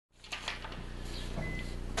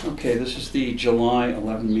Okay, this is the July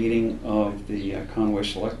 11 meeting of the Conway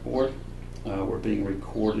Selectboard. We're being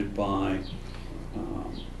recorded by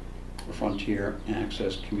Frontier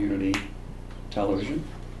Access Community Television.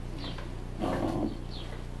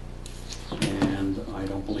 And I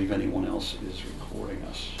don't believe anyone else is recording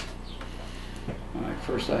us. All right,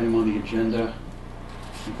 first item on the agenda,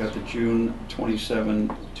 we've got the June 27,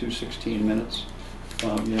 2:16 minutes. You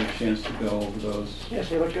had a chance to go over those. Yes,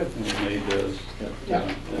 they look good. And we made those.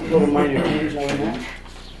 Little minor changes on that.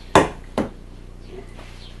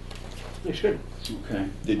 Looks good. Okay.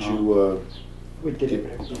 Did you, We did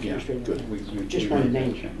it. Yeah, Straight good. away. Just wanted to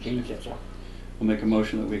name change, that's all. We'll make a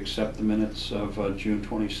motion that we accept the minutes of June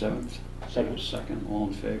 27th. Second. Second, all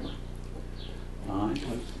in favor? Aye.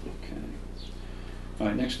 Okay. All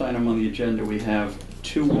right, next item on the agenda, we have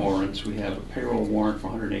two warrants. We have a payroll warrant for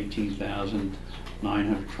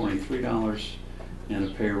 $118,923 and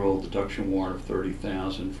a payroll deduction warrant of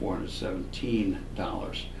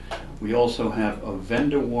 $30,417. We also have a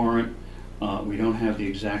vendor warrant. We don't have the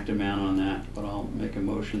exact amount on that, but I'll make a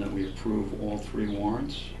motion that we approve all three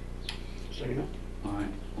warrants. Second. All right,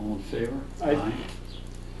 all in favor? Aye.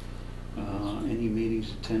 Any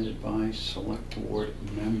meetings attended by select board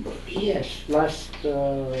members? Yes, last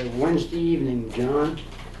Wednesday evening, Tom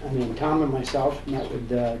and myself met with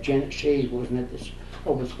Janet Shea, who wasn't at this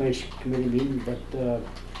open space committee meeting, but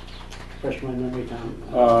refresh my memory,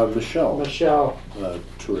 Tom. Michelle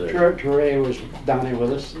Touré was down there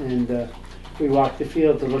with us, and we walked the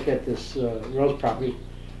field to look at this Rose property,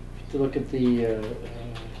 to look at the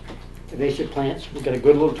invasive plants. We got a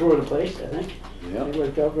good little tour of the place, I think. Yeah. It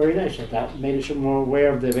worked out very nice. I thought made us more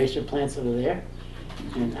aware of the invasive plants that are there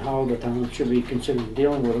and how the town should be considering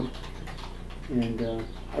dealing with them. And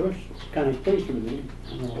I was kind of pleased with the meeting. I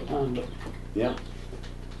don't know what time, but Yeah,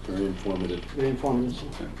 very informative. very informative.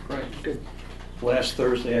 Okay, great. Good. Last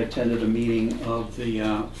Thursday, I attended a meeting of the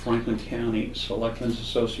Franklin County Selectmen's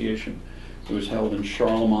Association. It was held in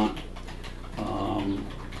Charlemont.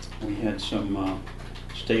 We had some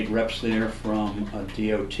state reps there from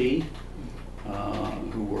DOT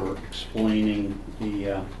who were explaining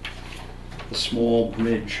the small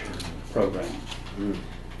bridge program. Mm.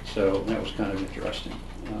 So that was kind of interesting.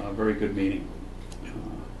 Very good meeting.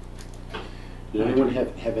 Did anyone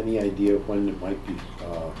have any idea when it might be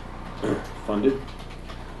funded?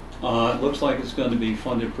 It looks like it's going to be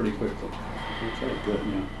funded pretty quickly. Okay, good.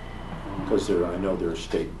 Yeah. Because I know there are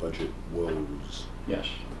state budget woes. Yes.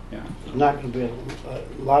 Yeah. It's not going to be a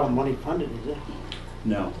lot of money funded, is it?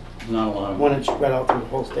 No, not a lot of When money. it's spread out through the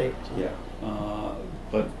whole state. So. Yeah.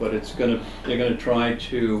 But it's they're gonna try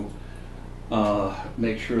to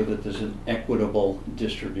make sure that there's an equitable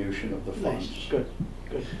distribution of the funds. Nice. Good.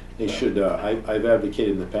 Good. They should, I've advocated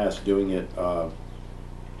in the past doing it,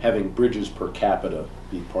 having bridges per capita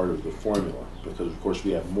be part of the formula. Because of course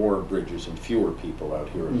we have more bridges and fewer people out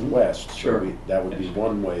here in the west. Sure. So that would be Yes.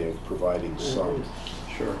 one way of providing some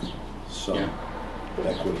Sure.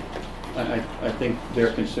 equity. I think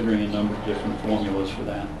they're considering a number of different formulas for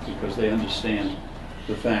that because they understand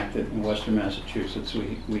the fact that in Western Massachusetts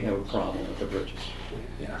we have a problem with the bridges,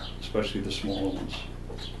 Yeah. especially the smaller ones.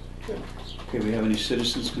 Good. Okay, we have any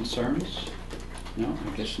citizens' concerns? No,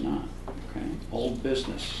 I guess not. Okay, old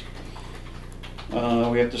business.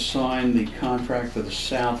 We have to sign the contract for the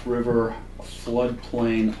South River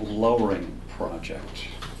floodplain lowering project.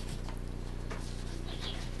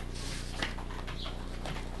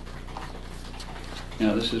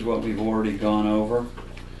 Now, this is what we've already gone over.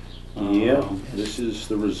 Yeah, this is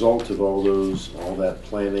the result of all that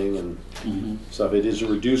planning and Mhm. stuff. It is a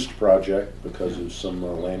reduced project because of some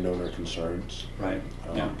landowner concerns. Right,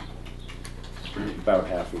 yeah. About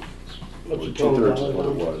half of, What's the 2/3 total of what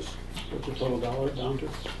it dollar was. What's the total dollar down to?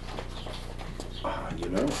 I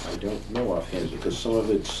don't know offhand because some of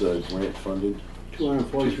it's grant funded.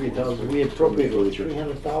 243,000. We appropriated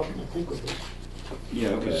 300,000, I think, with it. Yeah,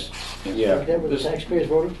 it was. Yeah. Is that what the This- taxpayers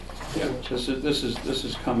voted? Yeah, this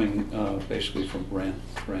is coming basically from grant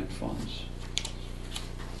funds.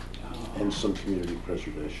 And some community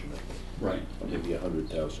preservation, I think. Right. Maybe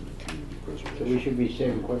 100,000 in community So we preservation. should be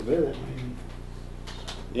saving quite a bit of that money.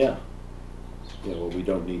 Yeah. Yeah, well, we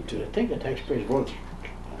don't need I to. think the taxpayers voted,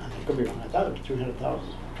 I could be wrong, I thought it was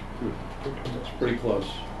 300,000. It's pretty close.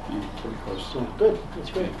 Yeah, pretty close. So, good, that's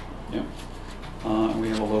great. Yeah. We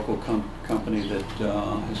have a local company that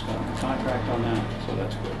has gotten a contract on that, so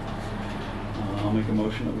that's good. I'll make a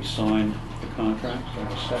motion that we sign the contract. Do I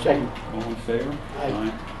have a second? Second. All in favor?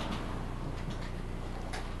 Aye.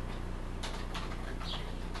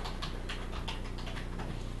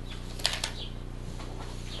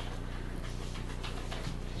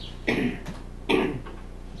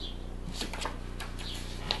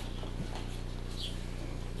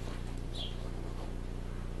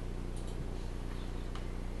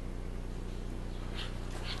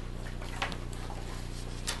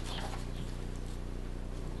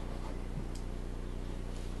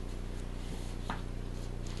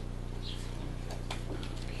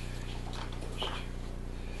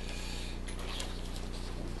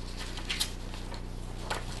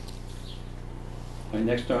 My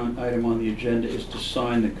next item on the agenda is to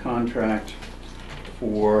sign the contract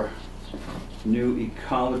for new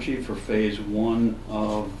ecology for phase 1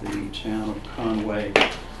 of the town of Conway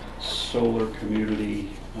solar community,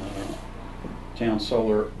 town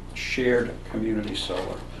solar, shared community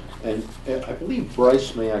solar. And I believe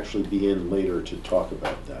Bryce may actually be in later to talk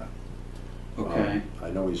about that. Okay. I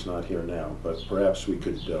know he's not here now, but perhaps we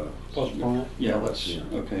could, Postpone it. Yeah, let's, Yeah.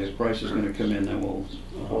 okay, if Bryce is gonna come in, then we'll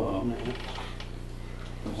Hold on.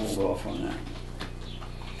 hold off on that.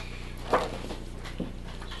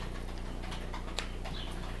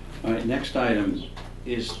 All right, next item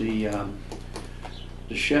is the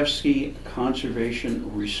Shevsky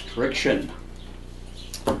Conservation Restriction.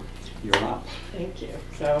 You're up. Thank you.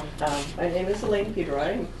 So, my name is Elaine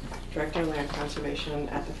Peteroy. I'm Director of Land Conservation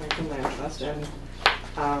at the Franklin Land Trust.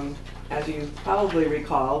 And as you probably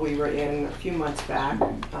recall, we were in a few months back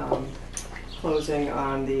closing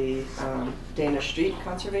on the Dana Street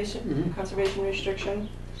conservation restriction.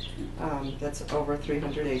 That's over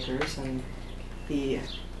 300 acres, and he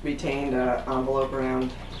retained an envelope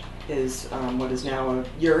around his what is now a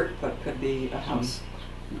yurt, but could be a house.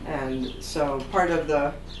 And so part of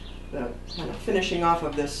the kind of finishing off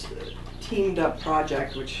of this teamed up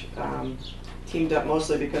project, which teamed up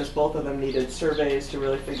mostly because both of them needed surveys to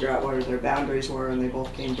really figure out what their boundaries were, and they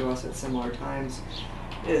both came to us at similar times,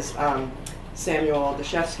 is Samuel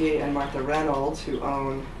Deshevsky and Martha Reynolds, who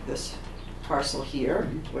own this parcel here,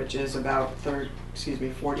 which is about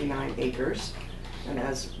 49 acres. And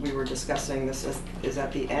as we were discussing, this is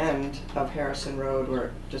at the end of Harrison Road, where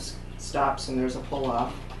it just stops and there's a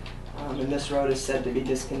pull-off. And this road is said to be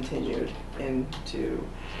discontinued into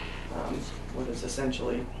what is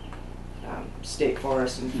essentially state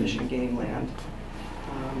forest and fish and game land.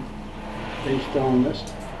 They still own this?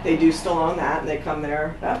 They do still own that, and they come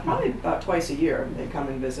there probably about twice a year. They come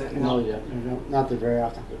and visit. And No, yeah, they don't, not that very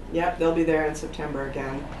often. yep, they'll be there in September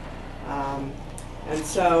again. And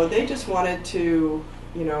so they just wanted to,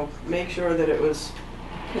 make sure that it was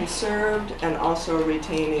conserved and also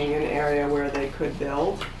retaining an area where they could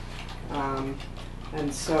build.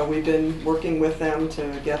 And so we've been working with them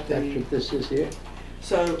to get That's the. what this is here?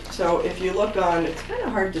 So if you look on, it's kind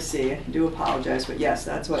of hard to see. I do apologize, but yes,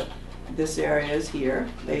 that's what this area is here.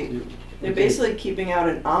 They're basically keeping out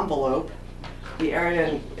an envelope, the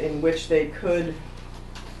area in which they could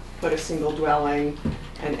put a single dwelling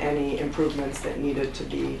and any improvements that needed to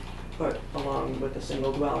be put along with a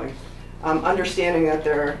single dwelling. Understanding that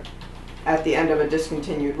they're at the end of a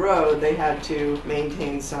discontinued road, they had to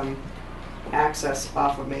maintain some access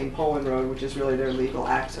off of Main Poland Road, which is really their legal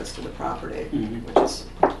access to the property, which is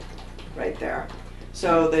right there.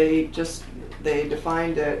 So they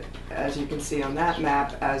defined it, as you can see on that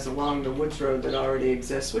map, as along the Woods Road that already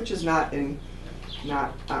exists, which is not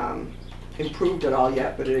improved at all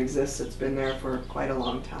yet, but it exists. It's been there for quite a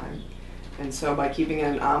long time. And so by keeping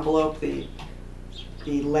in an envelope the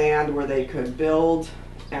land where they could build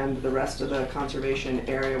and the rest of the conservation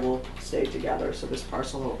area will stay together. So this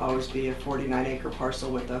parcel will always be a 49-acre parcel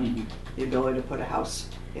with the ability to put a house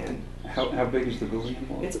in. How big is the building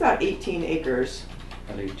envelope? It's about 18 acres.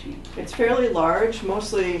 About 18. It's fairly large,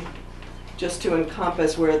 mostly just to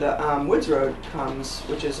encompass where the Woods Road comes,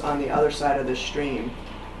 which is on the other side of the stream.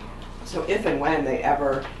 So if and when they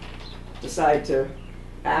ever decide to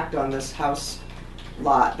act on this house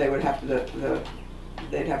lot, they would have to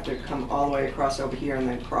they'd have to come all the way across over here and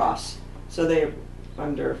then cross. So they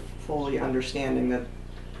fully understanding that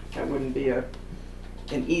wouldn't be an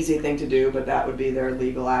easy thing to do, but that would be their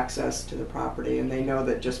legal access to the property. And they know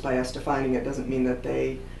that just by us defining it doesn't mean that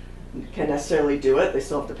they can necessarily do it. They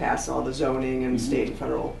still have to pass all the zoning and state and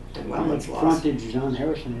federal and wetlands laws. Frontage is on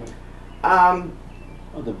Harrison Road.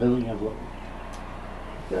 Oh, the building envelope.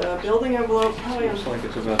 The building envelope probably Looks like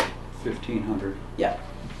it's about 1,500. Yeah.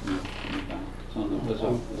 Yeah, it's on the, there's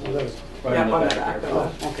a, right Yeah, on the back there.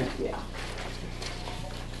 of Oh, okay. Yeah.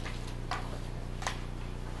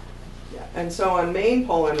 Yeah, and so on Main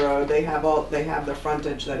Poland Road, they have the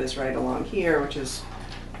frontage that is right along here, which is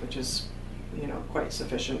quite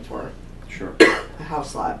sufficient for Sure. a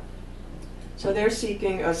house lot. So they're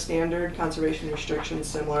seeking a standard conservation restriction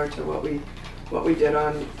similar to what we did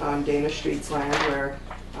on Dana Street's land, where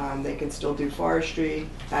they can still do forestry,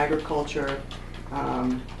 agriculture,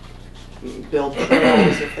 build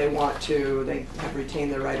trails if they want to. They have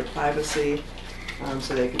retained their right of privacy,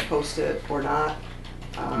 so they can post it or not.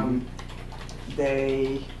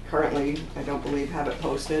 They currently, I don't believe, have it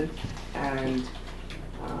posted, and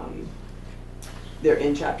they're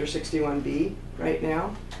in Chapter 61B right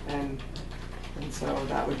now, and so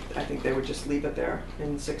I think they would just leave it there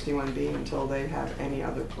in 61B until they have any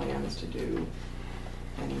other plans to do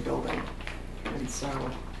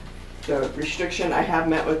so the restriction, I have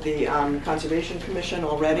met with the Conservation Commission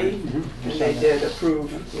already, and they did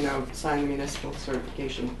approve, sign the municipal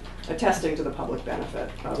certification attesting to the public benefit.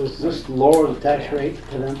 Does this lower the tax rate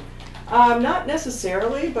to them? Not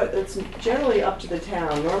necessarily, but it's generally up to the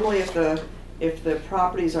town. Normally, if the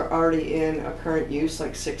properties are already in a current use,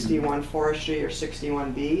 like 61 Forestry or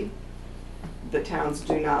 61B, the towns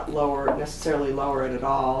do not necessarily lower it at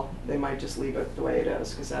all. They might just leave it the way it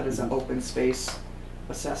is, because that is an open space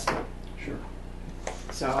assessment. Sure.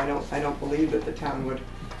 So I don't believe that the town would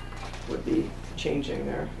be changing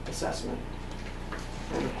their assessment.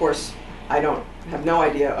 And of course, I have no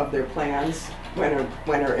idea of their plans, when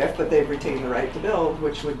or if, but they've retained the right to build,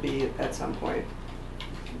 which would be at some point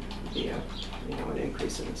be an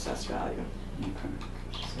increase in assessed value. Okay.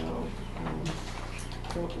 So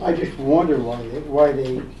I just wonder why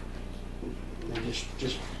they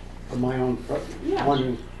just for my own, Yeah.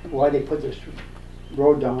 wondering why they put this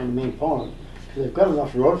road down on the main pond. Because they've got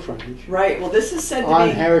enough road frontage right. Well, this is said to on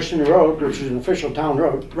be Harrison Road, which is an official town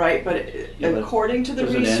road. right, but Yeah, but according to the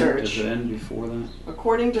Does it end- research, Does it end before that?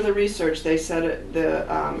 according to the research, they said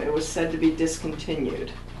it was said to be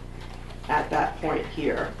discontinued at that point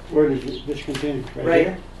here. Where does it discontinue? Right.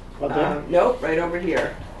 Here? About there? Nope, right over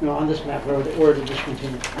here. No, on this map, where did it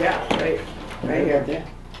discontinue? Yeah, right Right here. there?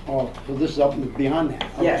 Oh, so this is up and beyond that?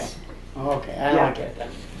 Okay. Yes. Okay, I Yeah. like it then.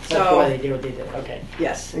 That's So- why they did what they did, okay.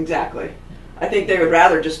 Yes, exactly. I think they would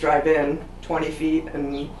rather just drive in 20 feet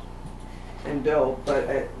and build, but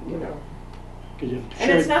Because it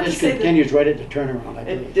And it's not to say that- discontinues right at the turnaround, I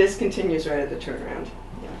it believe. discontinues right at the turnaround.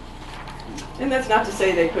 Yeah. And that's not to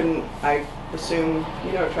say they couldn't, I assume,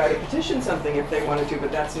 try to petition something if they wanted to,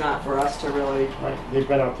 but that's not for us to really Right, they've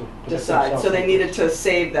got out to. decide. So they needed to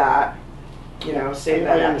save that, save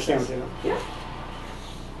that I understand access. what they're doing. Yeah.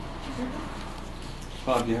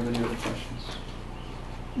 Bob, do you have any other questions?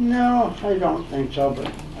 No, I don't think so,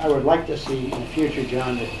 but I would like to see in the future,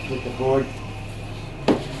 John, that with the board,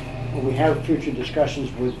 when we have future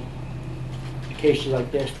discussions with cases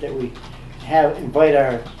like this, that we invite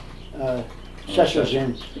our assessors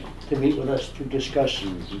in to meet with us to discuss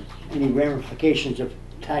any ramifications of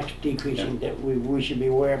tax decreasing that we should be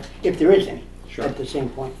aware of, if there is any, Sure. at the same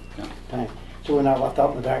point Yeah, in time, so we're not left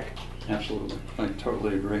out in the dark. absolutely. I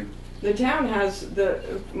totally agree. The town has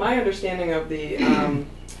my understanding of the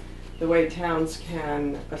way towns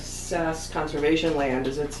can assess conservation land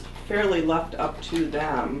is it's fairly left up to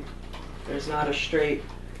them. There's not a straight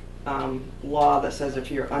law that says if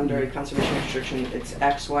you're under a conservation restriction, it's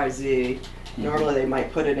X, Y, Z. Normally they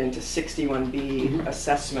might put it into 61B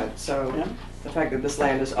assessment. So Yeah. the fact that this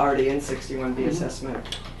land is already in 61B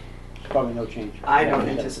assessment, Probably no change. I don't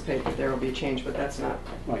anticipate that there will be a change, but that's not,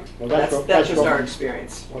 Right, well, that's what- just what- our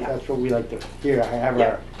experience. Well, Yeah. that's what we like to hear, have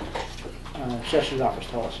Yeah. our assessor's office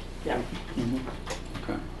tell us. Yeah.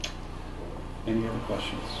 Okay. Any other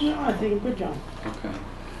questions? No, I think it's good, John. Okay.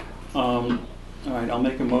 All right, I'll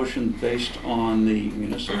make a motion based on the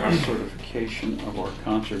municipal certification of our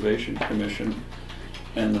Conservation Commission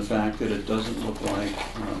and the fact that it doesn't look like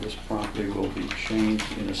this property will be changed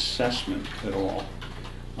in assessment at all.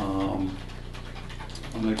 I'll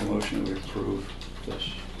make a motion that we approve this.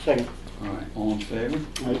 Second. All right, all in favor?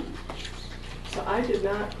 Right. So I did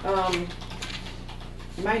not,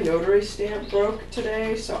 my notary stamp broke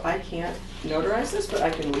today, so I can't notarize this, but I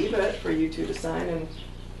can leave it for you two to sign, and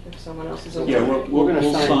if someone else is okay. Yeah, We're we'll gonna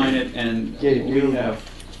sign- sign it, and Yeah, we you- have,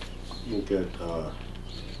 We'll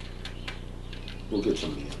get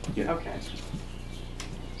something in. yeah, Okay.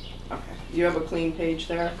 Okay. Do you have a clean page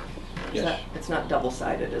there? Is Yes. that- It's not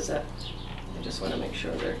double-sided, is it? I just want to make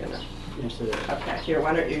sure they're gonna, Yes, it is. okay, here,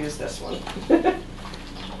 why don't you use this one?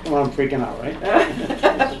 Well, I'm freaking out, right?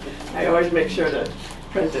 I always make sure to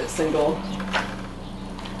print it single.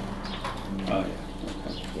 yeah, okay.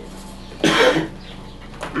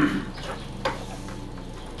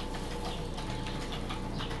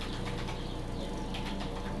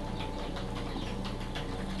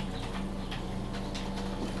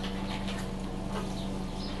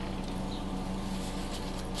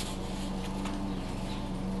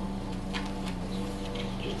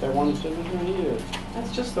 Just that one signature here.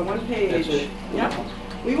 That's just the one page. That's it? Yep.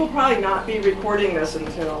 We will probably not be recording this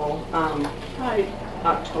until probably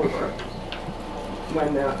October,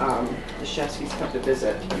 when the Sheskys come to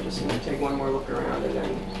visit. I'm just going to take one more look around and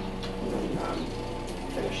then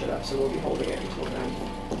finish it up. So we'll be holding it until then.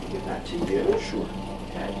 Give that to you. Sure.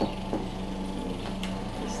 Okay.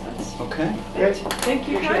 Yes, that's Okay, Great. Thank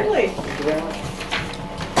you Appreciate it. kindly. Thank you very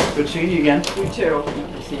much. good seeing you again. You too.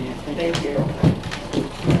 Good to see you. Thank you.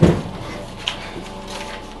 Thank you.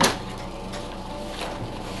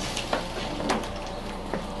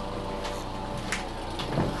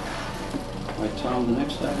 The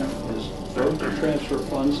next item is vote to transfer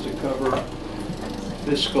funds to cover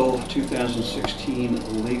fiscal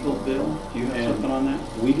 2016 legal bill. Do you have And something on that?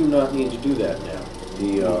 We do not need to do that now.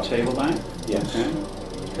 We'll table that? Yes. Okay.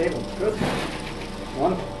 Table, good.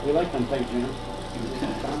 Wonderful, we like them things, you know.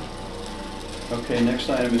 Okay, next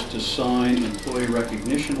item is to sign employee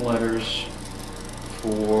recognition letters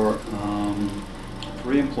for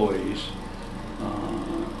 3 employees.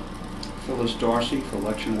 Phyllis Darcy for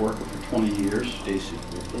election worker for 20 years. Daisy.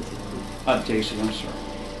 Daisy, I'm sorry.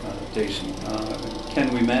 Daisy.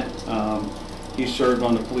 Ken we met. He served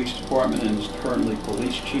on the police department and is currently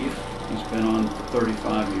police chief. He's been on for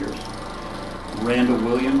 35 years. Randall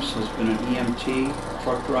Williams has been an EMT,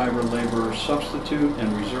 truck driver, laborer substitute,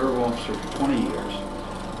 and reserve officer for 20 years.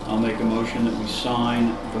 I'll make a motion that we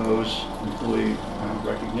sign those employee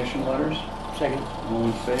recognition letters. Second. All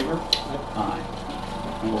in favor? Aye.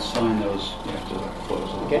 And we'll sign those after the close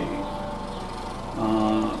of the Okay. meeting.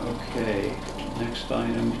 Okay, next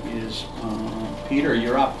item is, Peter,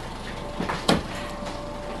 you're up.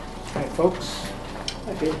 Hi, folks.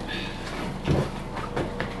 Okay.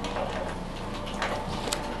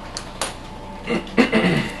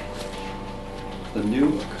 The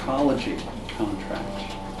new ecology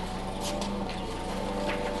contract.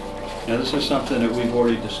 Now, this is something that we've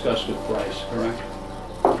already discussed with Bryce, correct?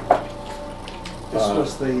 This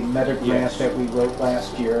was the meta grant yes. that we wrote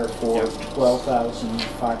last year for Yep.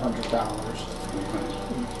 $12,500. Okay.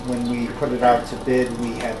 When we put it out to bid,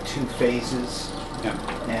 we had 2 phases, Yeah.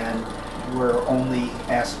 and we're only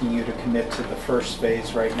asking you to commit to the first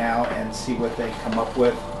phase right now and see what they come up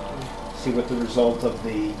with, see what the result of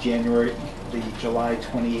the July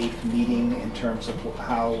 28th meeting in terms of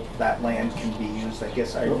how that land can be used, I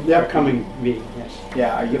guess. The upcoming meeting, yes.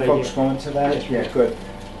 Yeah, are you Good folks idea. going to that? Yes, Yeah, good.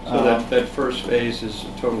 So that first phase is a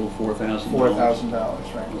total of $4,000?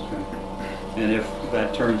 $4,000, right. Okay. And if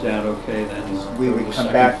that turns out okay, then We go to would the come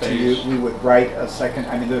second back to you, phase. we would write a second,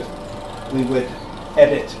 we would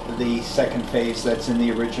edit the second phase that's in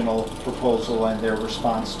the original proposal and their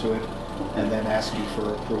response to it, and then ask you for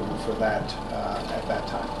approval for that at that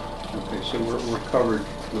time. Okay, so we're covered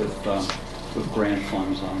with grant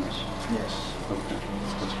funds on this. Yes. Okay,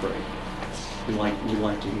 that's great. We like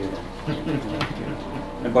to hear that. We like to hear that.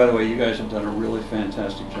 And by the way, you guys have done a really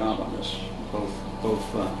fantastic job on this, both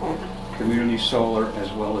community solar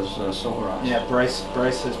as well as Solarize. Yeah, Bryce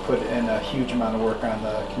has put in a huge amount of work on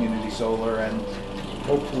the community solar, and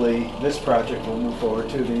hopefully this project will move forward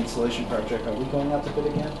too, the installation project. Are we going out to bid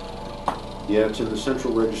again? Yeah, it's in the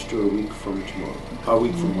Central Register a week from tomorrow, a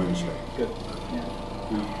week from Wednesday. Good, yeah.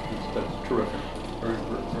 Yeah, that's terrific. Very,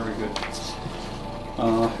 very good.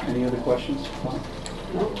 Any other questions?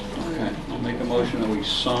 No? Okay, I'll make a motion that we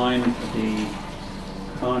sign the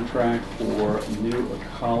contract for New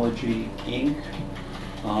Ecology, Inc.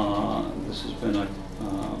 This has been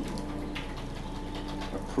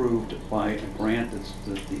approved by a grant that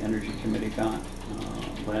the Energy Committee got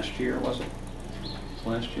last year, was it?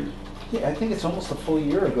 Last year? Yeah, I think it's almost a full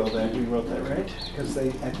year ago that we wrote that, right? Because I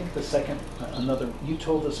think the second, you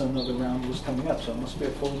told us another round was coming up, so it must be a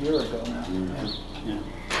full year ago now. Mhm. Yeah,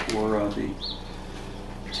 for the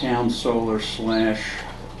town solar /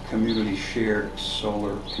 community shared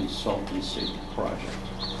solar consultancy project.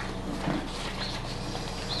 Okay.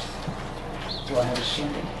 Do I have a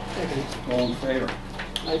second? Second. All in favor?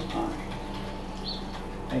 Aye. Aye.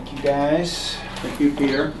 Thank you, guys. Thank you,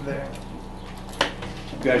 Peter. There.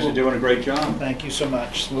 You guys are doing a great job. Thank you so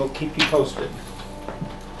much. We'll keep you posted.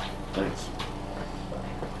 Thanks.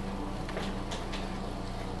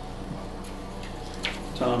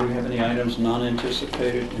 Tom, do we have any items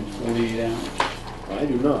non-anticipated in 48 hours? I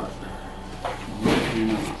do not. You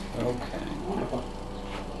know. Okay. Wonderful.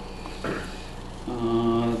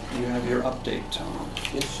 You have your update, Tom.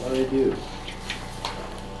 Yes, I do.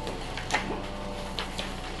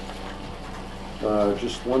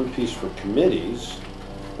 Just one piece for committees.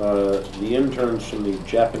 The interns from the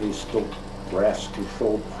Japanese Stilt Grass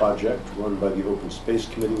Control Project, run by the Open Space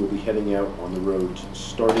Committee, will be heading out on the roads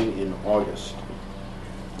starting in August.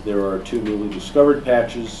 There are 2 newly discovered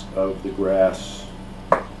patches of the grass.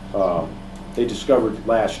 They discovered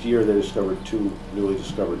last year, they discovered 2 newly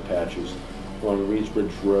discovered patches along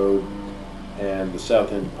Reedsbridge Road and the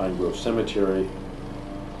south end of Pine Grove Cemetery,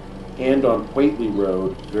 and on Whately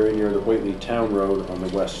Road, very near the Whately Town Road on the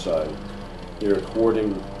west side. They're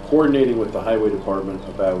coordinating with the Highway Department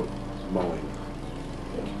about mowing.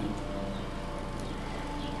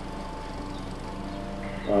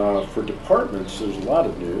 For departments, there's a lot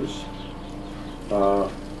of news.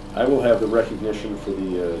 I will have the recognition for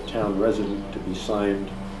the town resident to be signed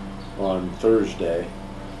on Thursday.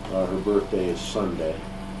 Her birthday is Sunday.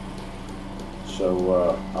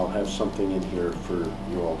 So I'll have something in here for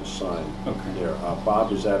you all to sign Okay. there.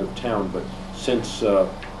 Bob is out of town, but since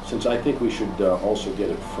I think we should also get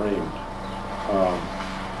it framed,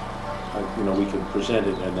 we could present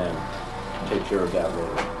it and then take care of that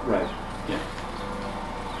later. Right, yeah.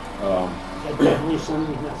 Is that definitely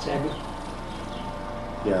Sunday, not Saturday?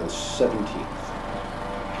 Yeah, the 17th.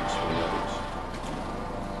 That's when I that is.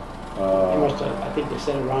 must have, I think they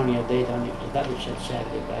said it wrong the other day, down there. I thought it said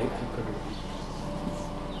Saturday, but I could have.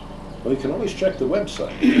 Well, you can always check the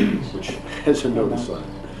website, which has a notice on it.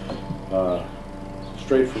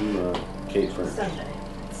 Straight from Kate French. Sunday.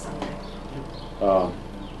 It's Sunday.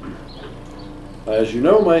 As you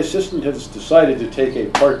know, my assistant has decided to take a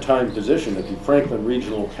part-time position at the Franklin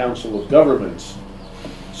Regional Council of Governments,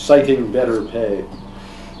 citing better pay.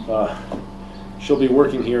 She'll be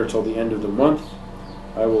working here till the end of the month.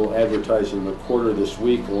 I will advertise in the Recorder this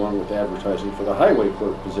week, along with advertising for the highway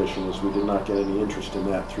clerk position, as we did not get any interest in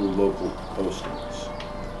that through local postings.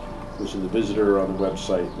 It was in the Visitor, on the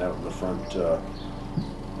website, and out in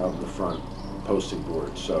the front posting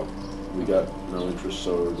board. So we got no interest,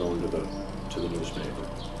 so we're going to the newspaper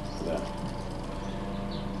for that.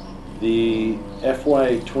 The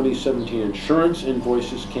FY 2017 insurance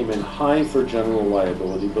invoices came in high for general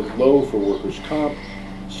liability, but low for workers' comp.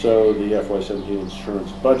 So the FY 17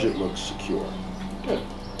 insurance budget looks secure. Good.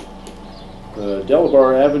 The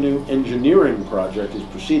Delabar Avenue engineering project is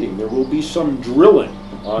proceeding. There will be some drilling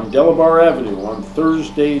on Delabar Avenue on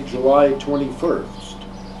Thursday, July 21st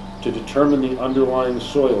to determine the underlying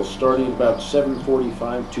soil, starting at about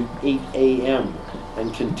 7:45 to 8 a.m.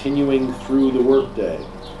 and continuing through the workday.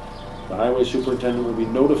 The highway superintendent will be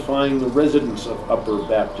notifying the residents of Upper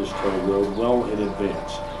Baptist Hill Road well in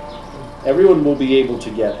advance. Everyone will be able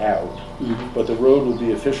to get out, but the road will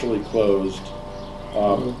be officially closed.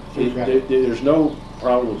 There's no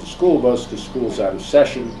problem with the school bus because school's out of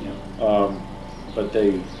session, but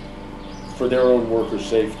for their own workers'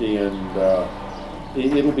 safety, and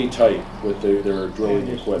it'll be tight with their drilling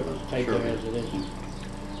equipment. Tight there as it is.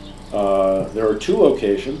 There are two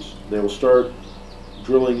locations. They will start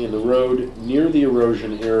drilling in the road near the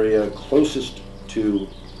erosion area closest to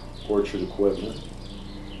orchard equipment.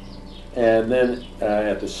 And then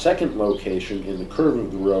at the second location in the curve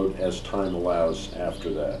of the road as time allows after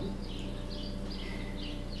that.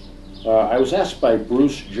 I was asked by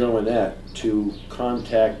Bruce Joannette to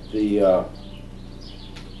contact the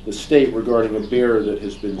state regarding a bear that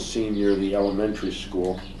has been seen near the elementary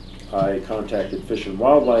school. I contacted Fish and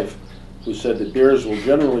Wildlife, who said that bears will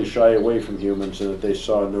generally shy away from humans and that they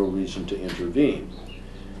saw no reason to intervene.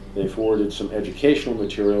 They forwarded some educational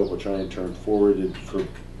material, which I in turn forwarded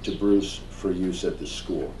to Bruce for use at the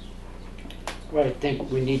school. What I think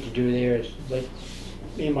we need to do there is, like,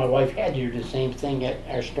 me and my wife had to do the same thing at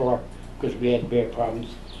our store because we had bear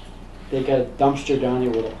problems. They got a dumpster down there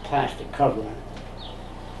with a plastic cover on it,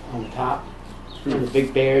 on the top. And the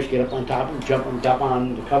big bears get up on top and jump on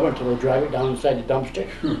the cover until they drive it down inside the dumpster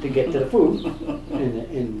to get to the food,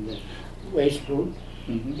 in the waste food.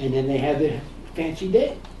 And then they have the fancy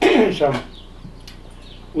day. So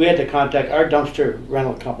we had to contact our dumpster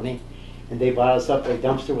rental company, and they bought us up a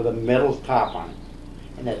dumpster with a metal top on it,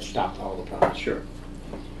 and that stopped all the problems. Sure.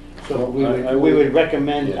 So we would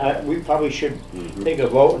recommend, we probably should take a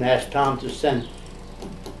vote and ask Tom to send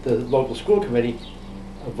the local school committee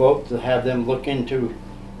a vote to have them look into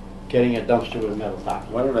getting a dumpster with a metal top.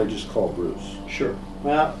 Why don't I just call Bruce? Sure.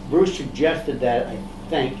 Well, Bruce suggested that, I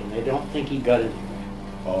think, and I don't think he got it.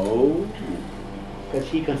 Oh. Because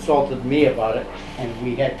he consulted me about it, and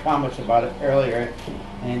we had comments about it earlier,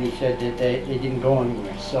 and he said that they didn't go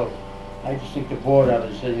anywhere. So I just think the board of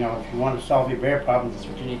it said, if you want to solve your bear problems, that's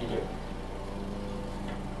what you need to do.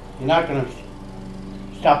 You're not going to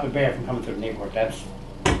stop a bear from coming through the neighborhood. That's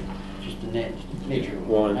just the nature of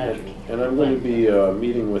Well, it. and I'm going to be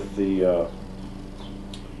meeting with the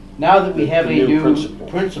Now that we have a new new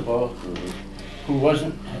principal. who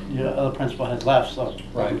wasn't, the other principal has left, so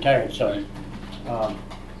Right. retired, so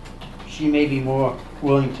she may be more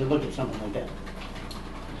willing to look at something like that.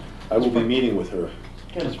 I will be meeting with her.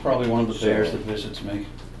 It's probably one of the bears that visits me.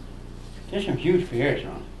 There's some huge bears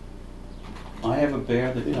around. I have a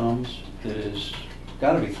bear that comes that is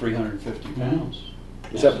got to be 350 pounds.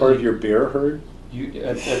 Is that part of your bear herd?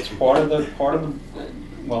 That's part of the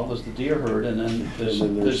well, there's the deer herd, and then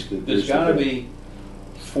there's got to be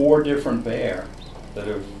 4 different bears that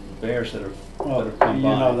have come by. You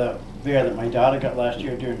know the bear that my daughter got last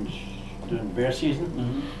year during bear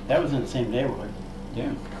season? That was in the same neighborhood.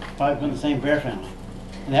 Yeah. Probably in the same bear family.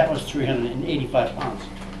 And that was 385 pounds.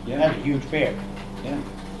 Yeah. That's a huge bear. Yeah.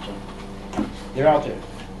 They're out there.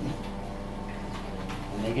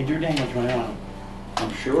 And they can do damage when they want them.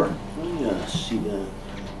 I'm sure. Let me see that.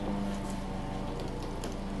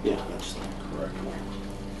 Yeah, that's the correct one.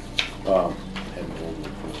 I have an old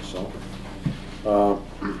one for myself.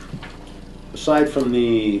 Aside from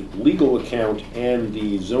the legal account and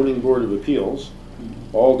the zoning board of appeals,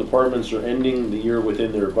 all departments are ending the year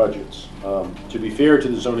within their budgets. To be fair to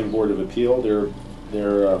the zoning board of appeal, their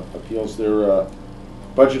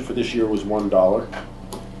budget for this year was $1,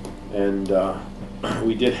 and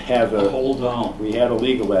we did have Hold on. we had a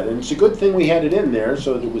legal ad, and it's a good thing we had it in there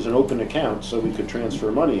so that it was an open account so we could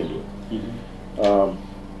transfer money into it.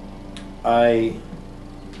 I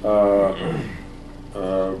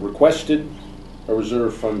requested a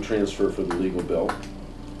reserve fund transfer for the legal bill,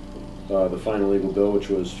 the final legal bill, which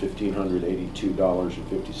was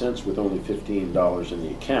 $1,582.50 with only $15 in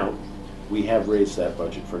the account. We have raised that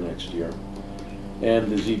budget for next year.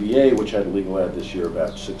 And the ZBA, which had a legal ad this year,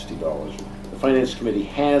 about $60. The Finance Committee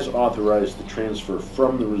has authorized the transfer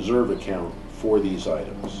from the reserve account for these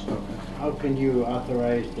items. How can you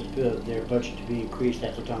authorize their budget to be increased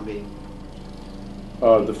at the town meeting?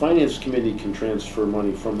 The Finance Committee can transfer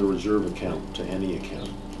money from the reserve account to any account.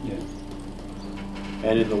 Yeah.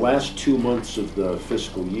 And in the last 2 months of the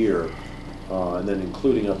fiscal year, and then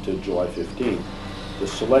including up to July 15th, the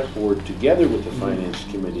Select Board, together with the Finance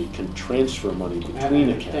Committee, can transfer money between I accounts.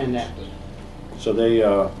 understand that, So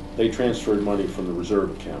they transferred money from the reserve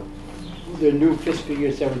account. but the new fiscal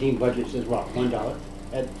year 17 budget says what, $1?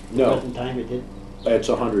 At the No. present time it did? It's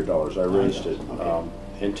 $100. I raised it, Okay.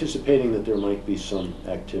 anticipating that there might be some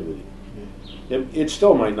activity. It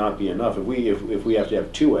still might not be enough. If we have to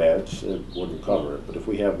have 2 ads, it wouldn't cover it. But if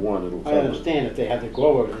we have 1, it'll cover I it. understand if they have to go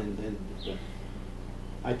over it, and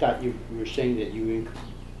I thought you were saying that you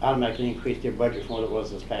automatically increased their budget from what it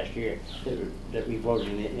was this past year, that we voted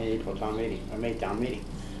in April town meeting, or May town meeting.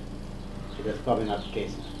 So that's probably not the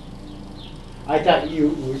case. I thought you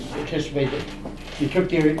would anticipate that you took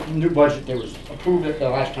their new budget that was approved at the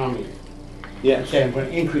last town meeting, and Yes. said, I'm gonna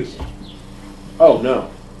increase it. Oh, no.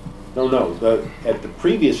 No. At the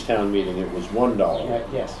previous town meeting, it was $1. Right,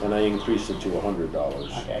 yes. And I increased it to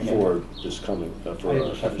 $100 Okay, I get for this coming, for I just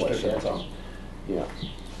FY understood, that's 17. all.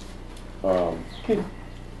 Yeah.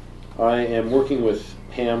 I am working with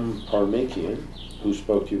Pam Parmakian, who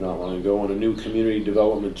spoke to you not long ago, on a new community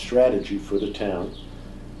development strategy for the town,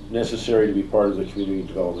 necessary to be part of the community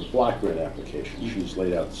development block grant application. She's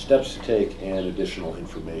laid out the steps to take and additional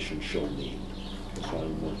information she'll need. So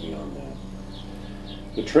I'm working on that.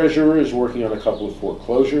 The treasurer is working on a couple of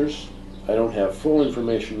foreclosures. I don't have full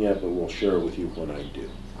information yet, but we'll share it with you when I do.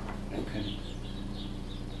 Okay.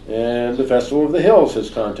 And the Festival of the Hills has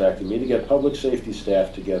contacted me to get public safety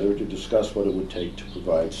staff together to discuss what it would take to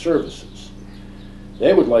provide services.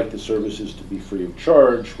 They would like the services to be free of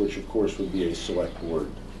charge, which of course would be a select board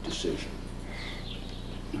decision.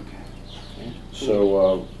 Okay.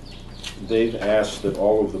 So they've asked that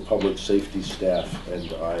all of the public safety staff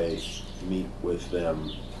and I meet with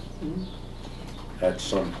them at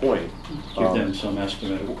some point. Give them some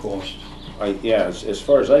estimate of cost. As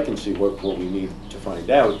far as I can see, what we need to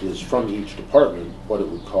find out is from each department what it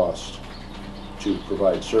would cost to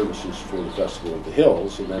provide services for the Festival of the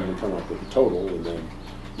Hills, and then we come up with a total, and then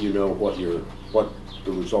you know what the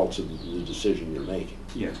results of the decision you're making.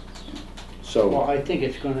 Yeah. Well, So, I think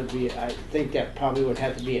it's gonna be, I think that probably would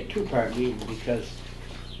have to be a 2-part meeting, because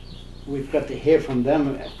we've got to hear from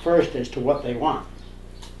them at first as to what they want.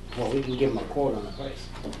 Well, we can give them a quote on the price.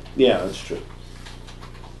 yeah, that's true.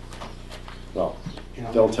 Well, You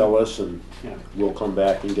know? they'll tell us, and Yeah. we'll come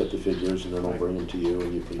back and get the figures, and then I'll bring them to you,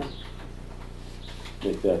 and you can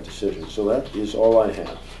make that decision. So that is all I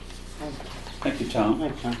have. Thank you, Tom.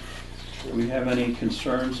 Thanks, Tom. Do we have any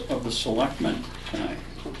concerns of the selectmen tonight?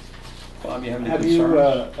 Bob, you have any Have you,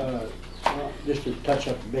 concerns? well, just to touch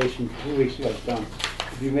up the base from 2 weeks ago, Tom,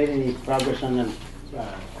 have you made any progress on them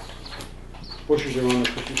bushes around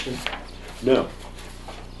the Christmas tree? No,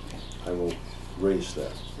 I will raise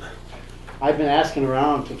that. I've been asking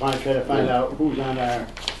around to try to find out who's on our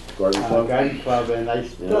Garden club? garden club, and I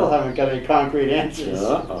still Yeah. haven't got any concrete answers.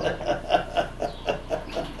 Uh-oh.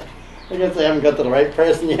 I guess I haven't got to the right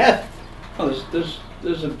person yet. Oh,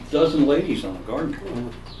 there's a dozen ladies on the garden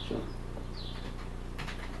club.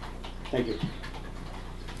 Thank you.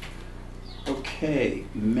 Okay,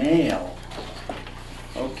 mail.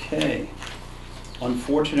 Okay.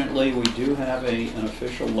 Unfortunately, we do have an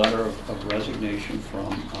official letter of resignation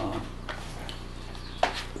from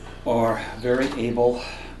our very able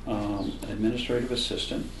administrative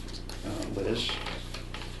assistant, Liz,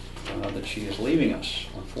 that she is leaving us,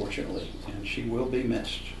 unfortunately, and she will be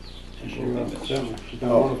missed. and will be missed. Certainly. She's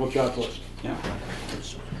done a wonderful job for us. Yeah.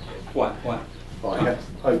 What?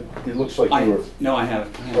 Oh, it looks like you were, No, I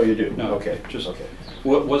haven't. oh, you do? No, Okay, just, okay.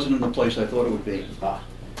 wasn't in the place I thought it would be. Ah,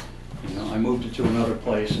 You know, I moved it to another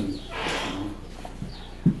place and,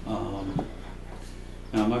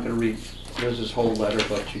 now I'm not gonna read Liz's whole letter,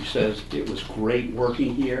 but she says, it was great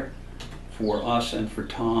working here for us and for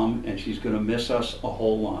Tom, and she's gonna miss us a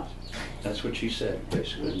whole lot. That's what she said,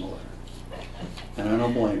 basically, in the letter. And I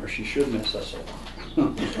don't blame her, she should miss us a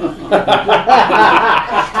lot.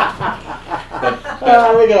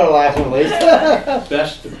 We got a laugh at least.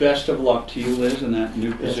 Best of luck to you, Liz, in that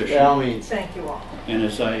new position. By all means. Thank you all. And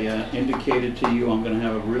as I indicated to you, I'm going to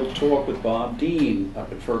have a real talk with Bob Dean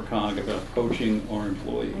up at FERCog about coaching our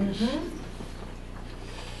employees.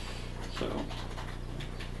 So,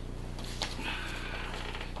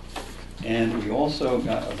 and we also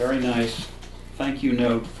got a very nice thank you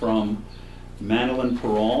note from Madeline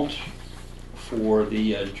Peralt for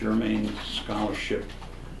the Germain Scholarship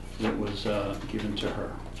that was given to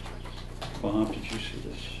her. Bob, did you see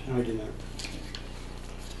this? No, I did not.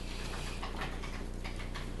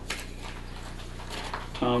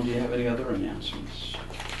 Tom, do you have any other announcements?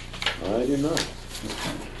 I do not.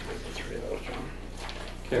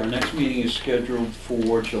 Okay, our next meeting is scheduled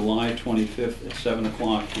for July 25th at 7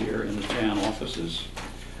 o'clock here in the town offices.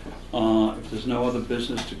 If there's no other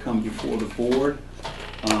business to come before the board,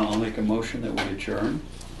 I'll make a motion that we adjourn.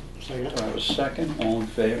 Second. Do I have a second? All in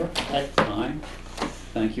favor? Aye. Aye.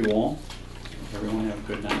 Thank you all. Everyone have a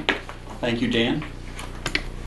good night. Thank you, Dan.